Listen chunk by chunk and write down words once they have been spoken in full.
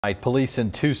Police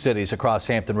in two cities across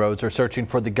Hampton Roads are searching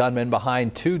for the gunman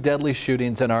behind two deadly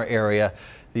shootings in our area.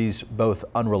 These both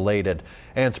unrelated.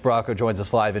 Ann Sparacco joins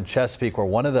us live in Chesapeake, where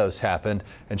one of those happened,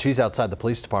 and she's outside the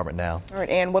police department now. All right,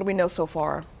 Ann, what do we know so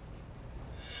far?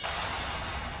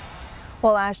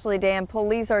 Well, Ashley, Dan,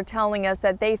 police are telling us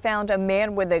that they found a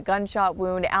man with a gunshot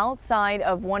wound outside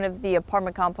of one of the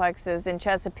apartment complexes in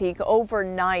Chesapeake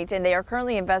overnight, and they are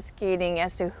currently investigating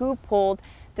as to who pulled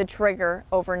the trigger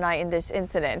overnight in this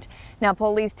incident. Now,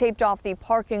 police taped off the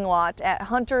parking lot at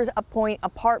Hunter's Point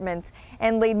Apartments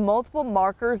and laid multiple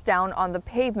markers down on the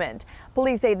pavement.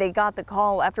 Police say they got the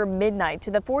call after midnight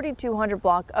to the 4200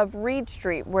 block of Reid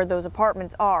Street, where those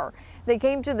apartments are. They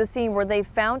came to the scene where they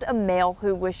found a male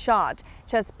who was shot.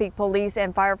 Chesapeake police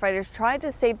and firefighters tried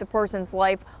to save the person's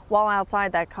life while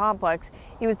outside that complex.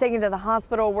 He was taken to the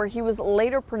hospital, where he was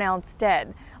later pronounced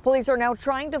dead. Police are now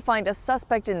trying to find a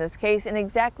suspect in this case and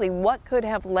exactly what could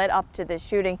have led up to this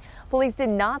shooting. Police did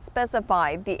not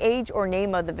specify the age or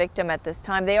name of the victim at this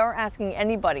time. They are asking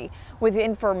anybody with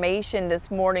information this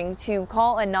morning to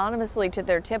call anonymously to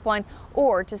their tip line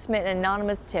or to submit an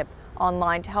anonymous tip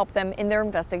online to help them in their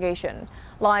investigation.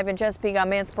 Live in Chesapeake,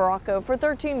 I'm Ann Sparacco for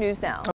 13 News Now.